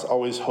trusts,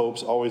 always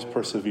hopes, always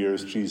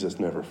perseveres. Jesus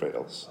never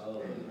fails.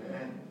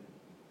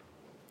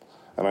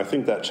 And I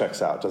think that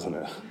checks out, doesn't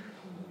it?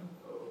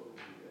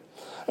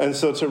 And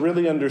so to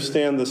really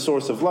understand the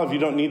source of love, you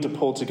don't need to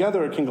pull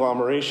together a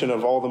conglomeration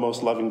of all the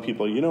most loving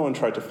people you know and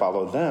try to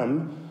follow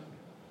them.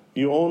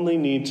 You only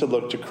need to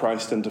look to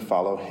Christ and to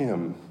follow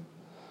him.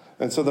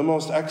 And so the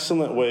most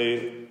excellent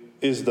way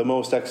is the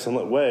most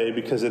excellent way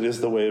because it is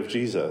the way of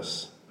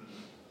Jesus.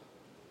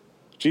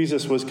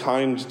 Jesus was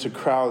kind to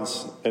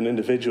crowds and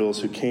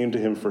individuals who came to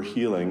him for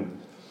healing,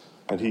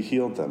 and he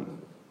healed them.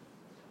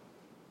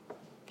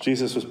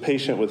 Jesus was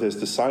patient with his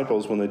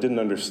disciples when they didn't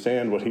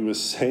understand what he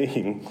was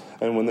saying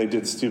and when they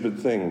did stupid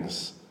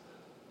things.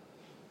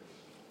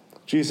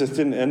 Jesus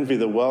didn't envy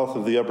the wealth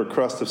of the upper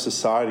crust of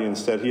society.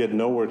 Instead, he had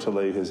nowhere to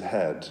lay his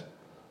head.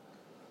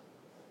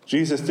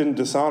 Jesus didn't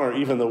dishonor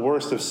even the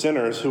worst of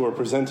sinners who were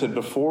presented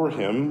before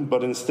him,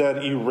 but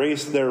instead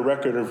erased their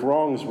record of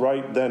wrongs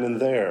right then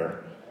and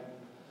there.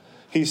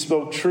 He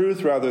spoke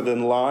truth rather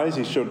than lies.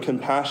 He showed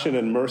compassion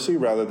and mercy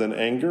rather than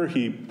anger.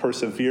 He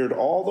persevered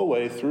all the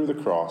way through the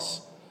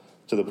cross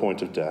to the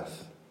point of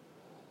death.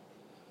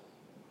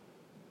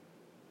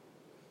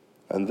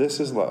 And this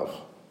is love.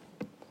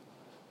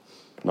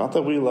 Not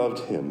that we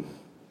loved him,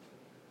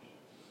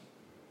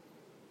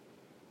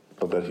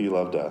 but that he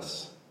loved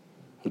us,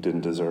 who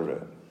didn't deserve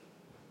it.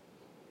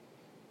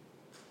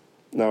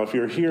 Now, if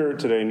you're here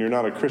today and you're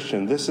not a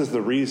Christian, this is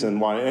the reason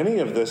why any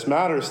of this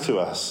matters to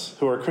us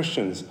who are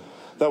Christians.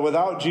 That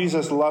without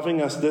Jesus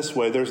loving us this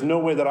way, there's no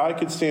way that I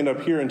could stand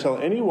up here and tell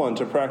anyone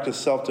to practice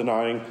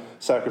self-denying,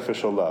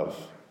 sacrificial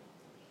love.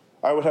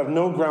 I would have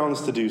no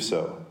grounds to do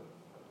so.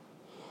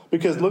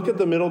 Because look at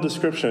the middle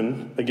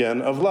description,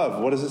 again, of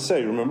love. What does it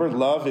say? Remember,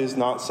 love is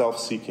not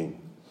self-seeking.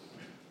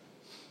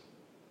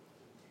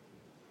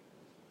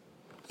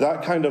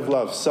 That kind of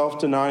love,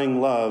 self-denying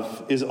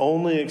love, is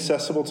only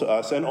accessible to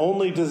us and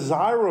only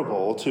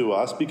desirable to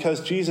us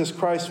because Jesus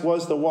Christ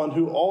was the one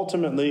who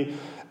ultimately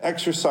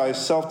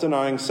exercised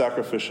self-denying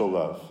sacrificial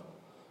love.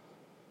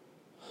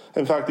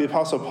 In fact, the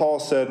Apostle Paul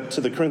said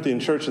to the Corinthian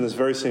church in this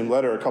very same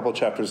letter a couple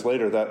chapters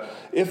later that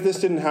if this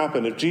didn't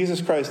happen, if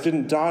Jesus Christ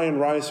didn't die and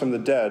rise from the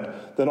dead,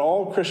 then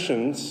all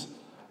Christians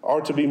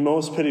are to be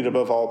most pitied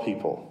above all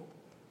people.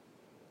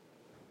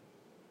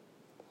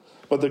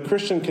 But the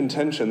Christian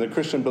contention, the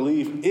Christian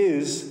belief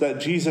is that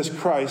Jesus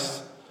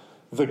Christ,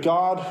 the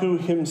God who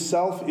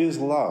himself is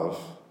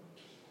love,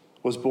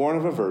 was born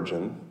of a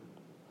virgin,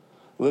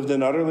 lived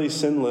an utterly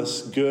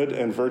sinless, good,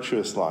 and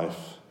virtuous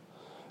life.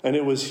 And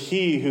it was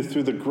he who,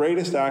 through the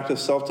greatest act of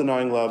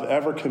self-denying love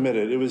ever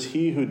committed, it was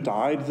he who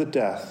died the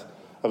death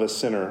of a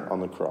sinner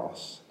on the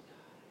cross.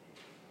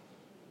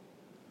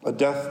 A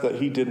death that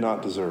he did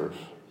not deserve.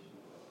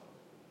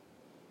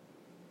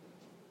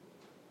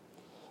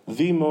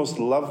 The most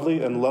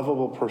lovely and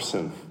lovable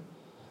person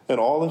in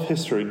all of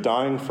history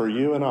dying for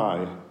you and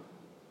I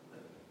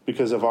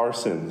because of our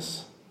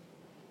sins.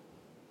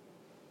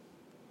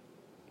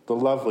 The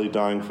lovely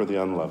dying for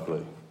the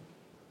unlovely.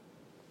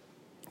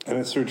 And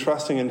it's through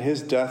trusting in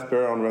his death,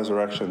 burial, and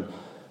resurrection.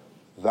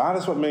 That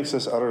is what makes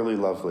us utterly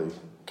lovely,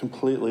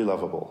 completely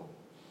lovable.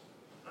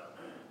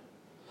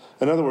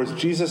 In other words,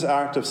 Jesus'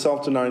 act of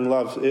self-denying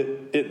love,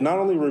 it not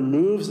only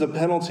removes the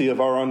penalty of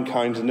our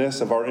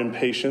unkindness, of our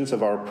impatience,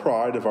 of our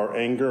pride, of our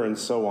anger, and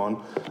so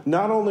on.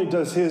 Not only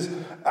does his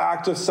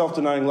act of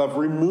self-denying love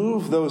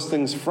remove those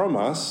things from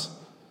us,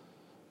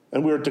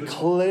 and we are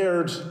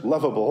declared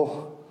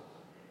lovable,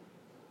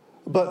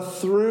 but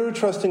through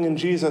trusting in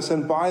Jesus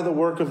and by the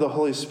work of the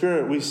Holy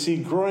Spirit, we see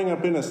growing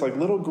up in us like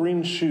little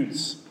green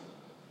shoots,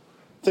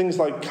 things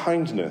like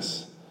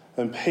kindness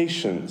and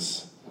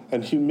patience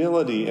and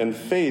humility and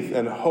faith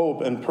and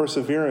hope and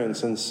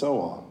perseverance and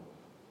so on.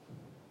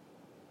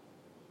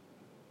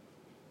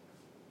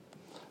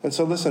 And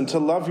so listen, to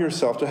love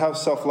yourself, to have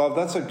self-love,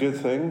 that's a good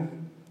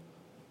thing.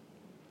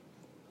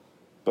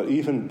 But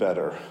even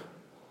better,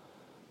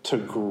 to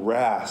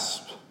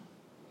grasp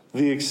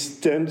the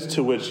extent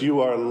to which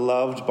you are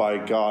loved by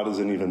God is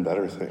an even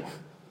better thing.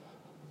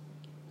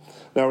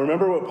 Now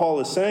remember what Paul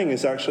is saying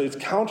is actually, it's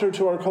counter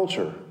to our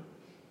culture.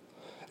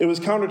 It was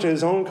counter to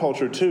his own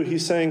culture too.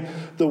 He's saying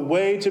the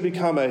way to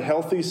become a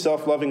healthy,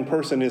 self-loving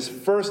person is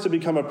first to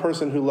become a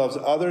person who loves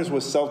others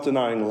with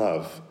self-denying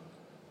love.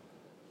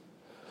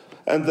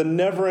 And the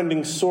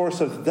never-ending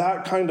source of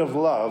that kind of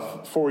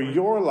love for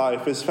your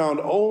life is found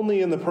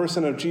only in the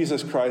person of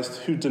Jesus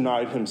Christ who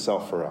denied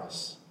himself for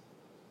us.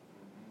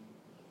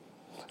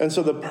 And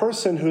so the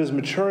person who is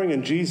maturing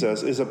in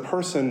Jesus is a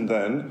person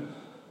then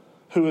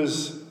who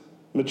is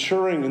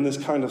maturing in this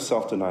kind of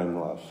self-denying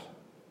love.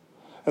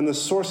 And the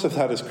source of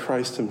that is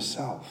Christ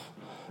himself.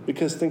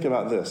 Because think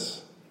about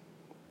this.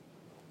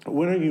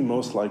 When are you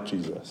most like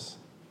Jesus?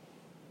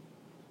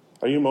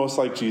 Are you most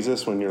like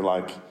Jesus when you're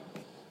like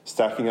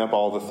stacking up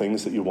all the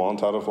things that you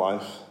want out of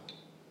life?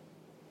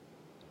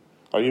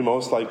 Are you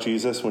most like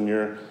Jesus when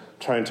you're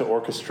trying to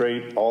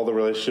orchestrate all the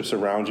relationships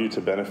around you to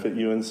benefit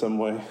you in some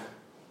way?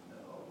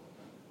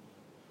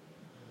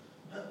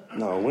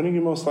 No, when are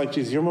you most like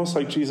Jesus? You're most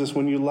like Jesus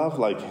when you love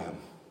like him.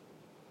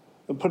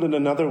 And put it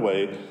another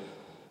way,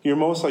 you're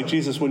most like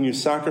Jesus when you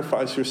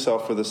sacrifice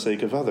yourself for the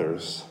sake of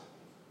others.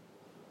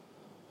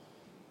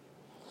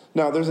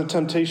 Now, there's a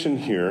temptation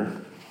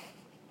here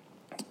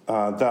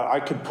that I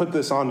could put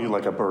this on you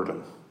like a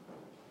burden.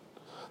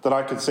 That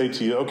I could say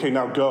to you, okay,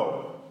 now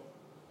go.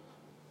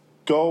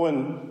 Go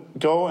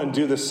and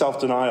do this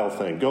self-denial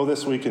thing. Go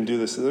this week and do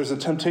this. There's a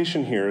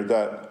temptation here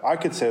that I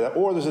could say that,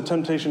 or there's a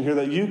temptation here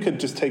that you could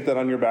just take that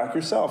on your back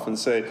yourself and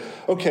say,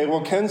 okay,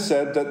 well, Ken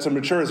said that to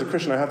mature as a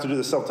Christian, I have to do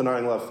the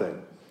self-denying love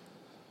thing.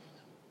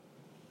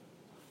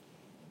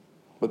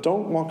 But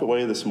don't walk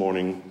away this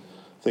morning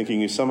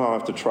thinking you somehow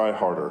have to try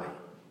harder.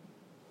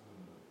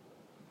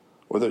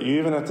 Or that you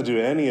even have to do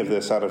any of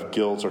this out of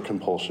guilt or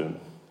compulsion.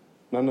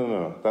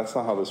 No. That's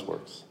not how this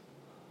works.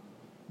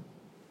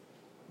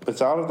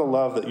 It's out of the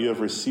love that you have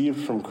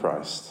received from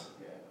Christ,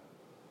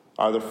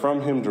 either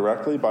from him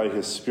directly by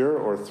his Spirit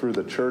or through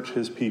the church,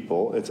 his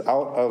people. It's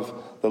out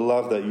of the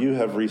love that you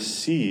have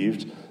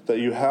received that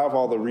you have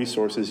all the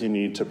resources you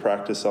need to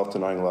practice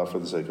self-denying love for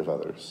the sake of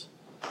others.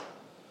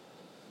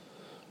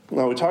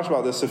 Now, we talked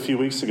about this a few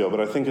weeks ago, but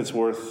I think it's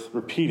worth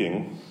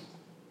repeating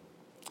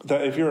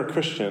that if you're a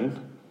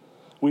Christian,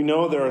 we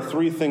know there are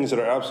three things that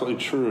are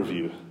absolutely true of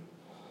you.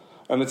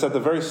 And it's at the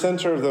very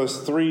center of those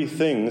three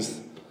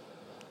things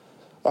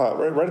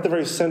right at the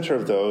very center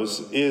of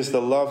those is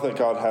the love that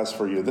God has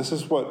for you. This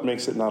is what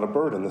makes it not a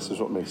burden. This is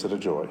what makes it a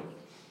joy.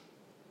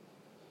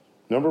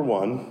 Number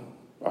one,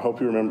 I hope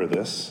you remember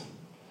this.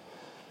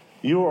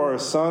 You are a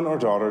son or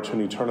daughter to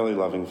an eternally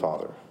loving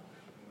Father.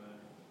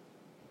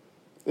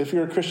 If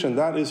you're a Christian,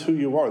 that is who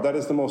you are. That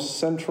is the most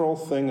central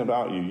thing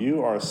about you.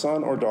 You are a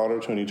son or daughter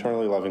to an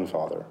eternally loving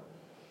Father.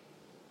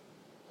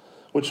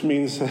 Which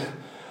means,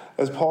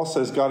 as Paul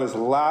says, God has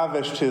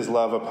lavished his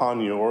love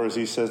upon you, or as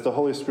he says, the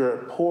Holy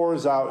Spirit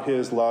pours out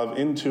his love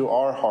into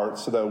our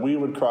hearts so that we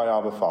would cry,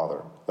 Abba,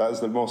 Father. That is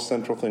the most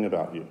central thing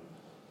about you.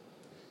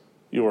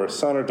 You are a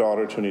son or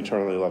daughter to an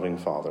eternally loving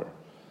Father.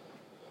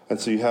 And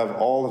so you have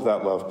all of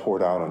that love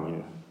poured out on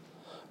you.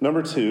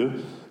 Number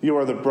two, you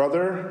are the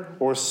brother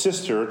or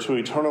sister to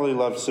eternally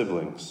loved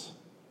siblings.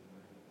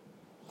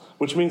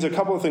 Which means a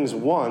couple of things.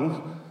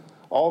 One,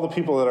 all the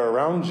people that are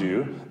around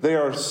you, they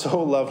are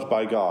so loved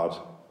by God.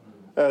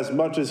 As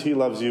much as he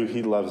loves you,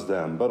 he loves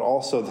them. But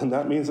also, then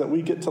that means that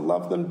we get to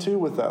love them too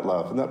with that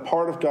love. And that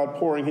part of God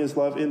pouring his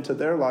love into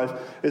their life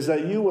is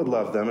that you would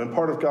love them. And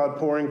part of God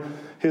pouring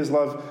his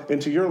love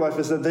into your life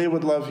is that they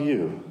would love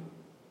you.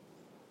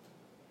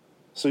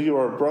 So you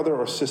are a brother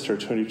or sister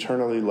to an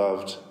eternally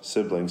loved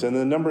siblings. And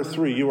then number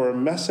three, you are a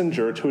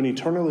messenger to an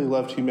eternally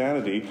loved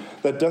humanity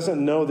that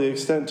doesn't know the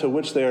extent to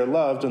which they are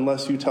loved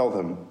unless you tell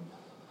them.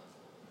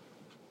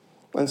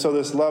 And so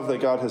this love that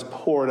God has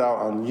poured out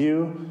on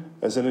you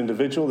as an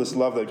individual, this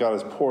love that God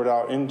has poured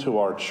out into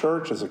our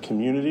church as a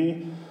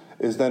community,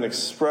 is then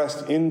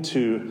expressed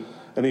into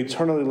an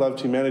eternally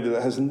loved humanity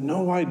that has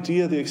no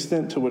idea the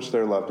extent to which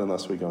they're loved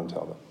unless we go and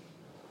tell them.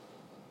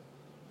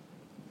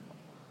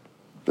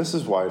 This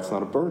is why it's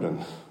not a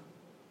burden.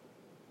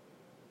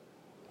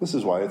 This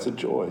is why it's a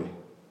joy.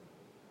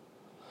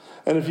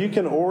 And if you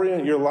can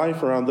orient your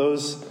life around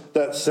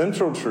that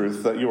central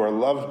truth that you are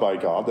loved by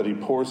God, that he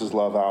pours his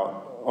love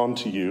out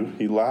onto you,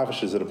 he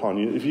lavishes it upon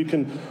you. If you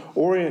can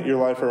orient your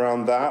life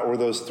around that or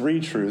those three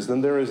truths,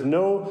 then there is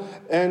no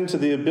end to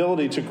the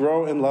ability to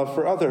grow in love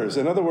for others.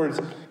 In other words,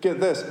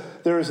 get this,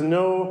 there is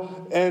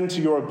no end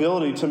to your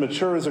ability to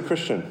mature as a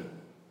Christian.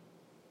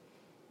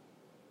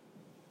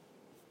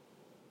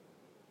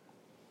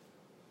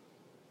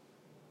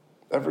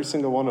 Every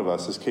single one of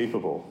us is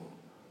capable,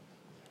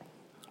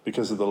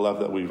 because of the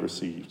love that we've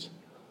received,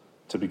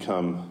 to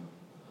become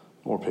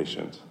more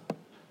patient,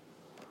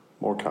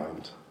 more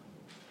kind,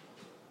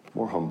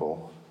 more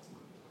humble,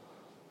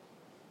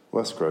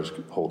 less grudge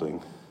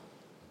holding,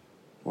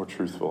 more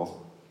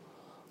truthful,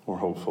 more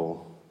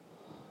hopeful,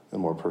 and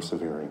more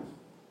persevering.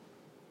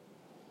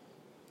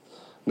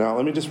 Now,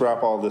 let me just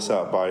wrap all this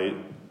up by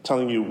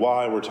telling you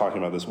why we're talking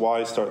about this,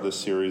 why start this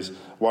series,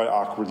 why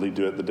awkwardly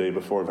do it the day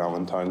before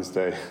Valentine's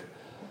Day.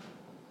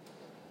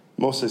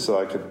 Mostly so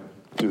I could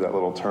do that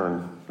little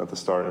turn at the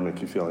start and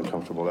make you feel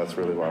uncomfortable. That's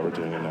really why we're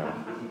doing it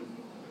now.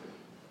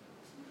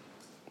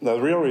 Now,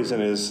 the real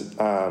reason is,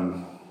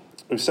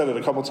 we've said it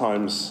a couple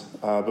times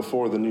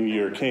before the new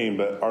year came,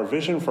 but our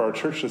vision for our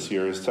church this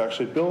year is to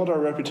actually build our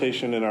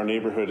reputation in our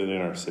neighborhood and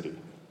in our city.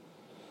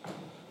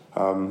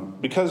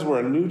 Because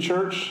we're a new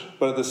church,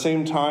 but at the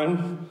same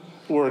time,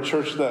 we're a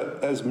church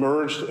that has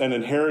merged and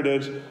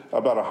inherited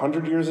about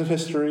 100 years of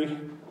history,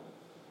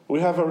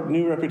 we have a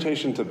new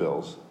reputation to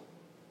build.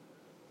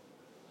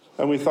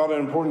 And we thought it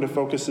important to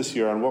focus this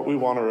year on what we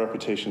want our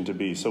reputation to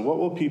be. So what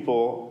will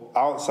people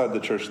outside the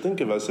church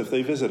think of us if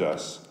they visit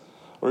us?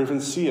 Or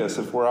even see us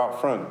if we're out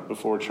front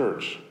before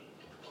church?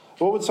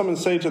 What would someone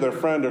say to their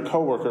friend or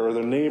coworker or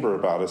their neighbor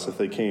about us if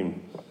they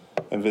came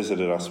and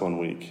visited us one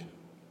week?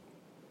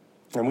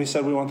 And we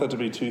said we want that to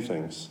be two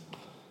things.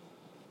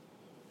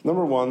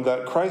 Number one,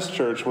 that Christ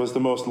Church was the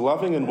most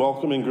loving and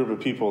welcoming group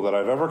of people that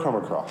I've ever come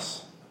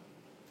across.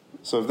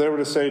 So if they were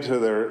to say to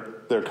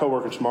their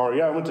coworker tomorrow,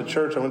 yeah, I went to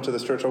church, I went to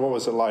this church, what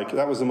was it like?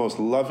 That was the most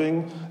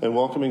loving and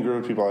welcoming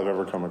group of people I've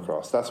ever come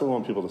across. That's what we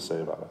want people to say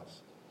about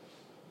us.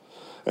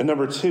 And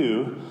number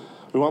two,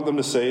 we want them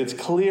to say it's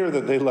clear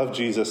that they love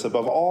Jesus.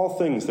 Above all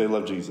things, they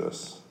love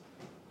Jesus.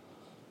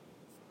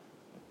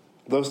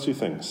 Those two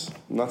things.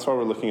 And that's why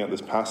we're looking at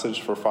this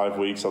passage for 5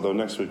 weeks, although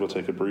next week we'll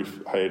take a brief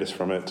hiatus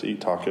from it to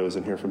eat tacos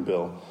and hear from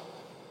Bill.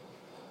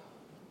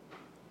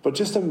 But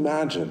just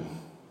imagine,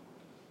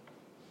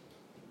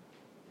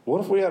 what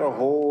if we had a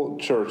whole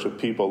church of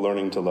people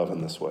learning to love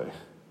in this way?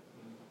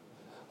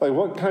 Like,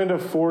 what kind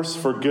of force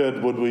for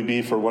good would we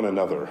be for one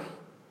another?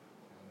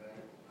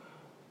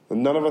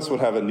 None of us would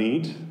have a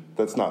need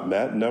that's not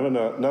met. None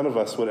of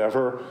us would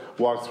ever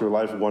walk through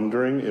life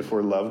wondering if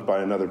we're loved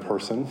by another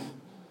person.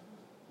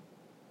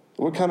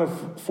 What kind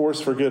of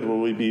force for good will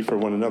we be for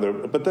one another?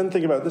 But then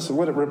think about this and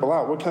let it ripple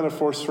out. What kind of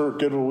force for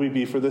good will we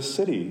be for this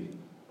city?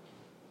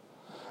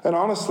 And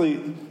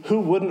honestly, who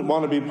wouldn't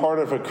want to be part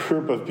of a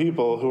group of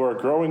people who are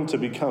growing to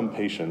become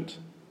patient,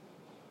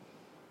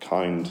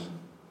 kind,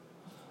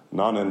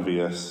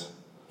 non-envious,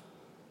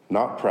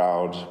 not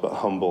proud, but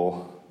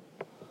humble,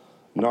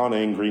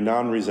 non-angry,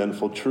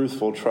 non-resentful,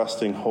 truthful,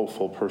 trusting,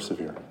 hopeful,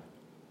 persevering?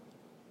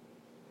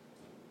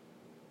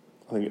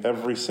 I think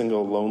every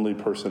single lonely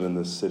person in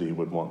this city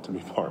would want to be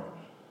part.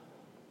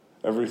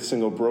 every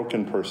single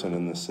broken person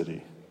in this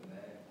city,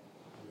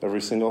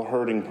 every single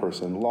hurting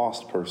person,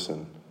 lost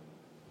person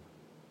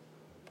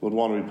would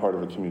want to be part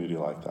of a community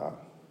like that.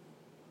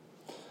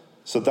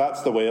 So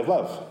that's the way of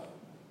love.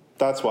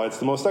 That's why it's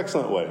the most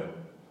excellent way.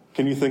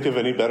 Can you think of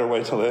any better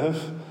way to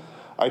live?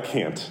 I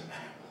can't.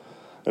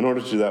 In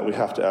order to do that, we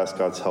have to ask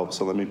God's help.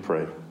 So let me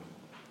pray.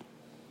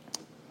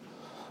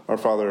 Our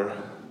Father,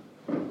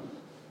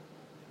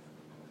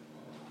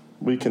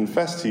 we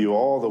confess to you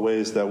all the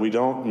ways that we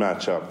don't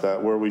match up,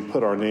 that where we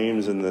put our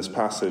names in this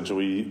passage,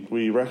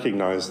 we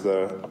recognize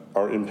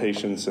our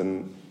impatience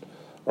and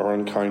our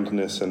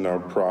unkindness and our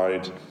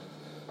pride.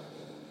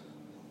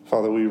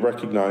 Father, we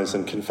recognize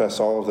and confess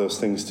all of those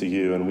things to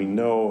you, and we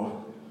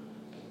know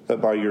that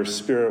by your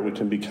Spirit we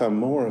can become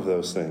more of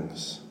those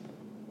things.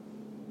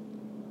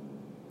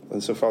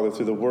 And so, Father,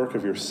 through the work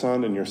of your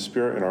Son and your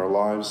Spirit in our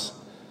lives,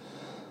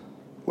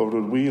 Lord,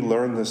 would we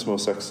learn this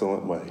most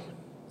excellent way,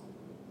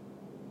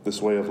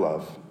 this way of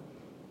love.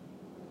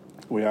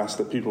 We ask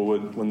that people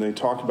would, when they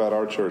talk about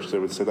our church, they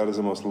would say that is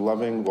the most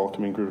loving,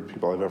 welcoming group of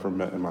people I've ever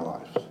met in my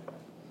life.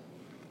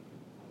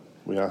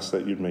 We ask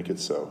that you'd make it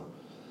so.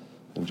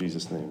 In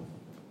Jesus' name,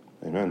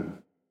 amen.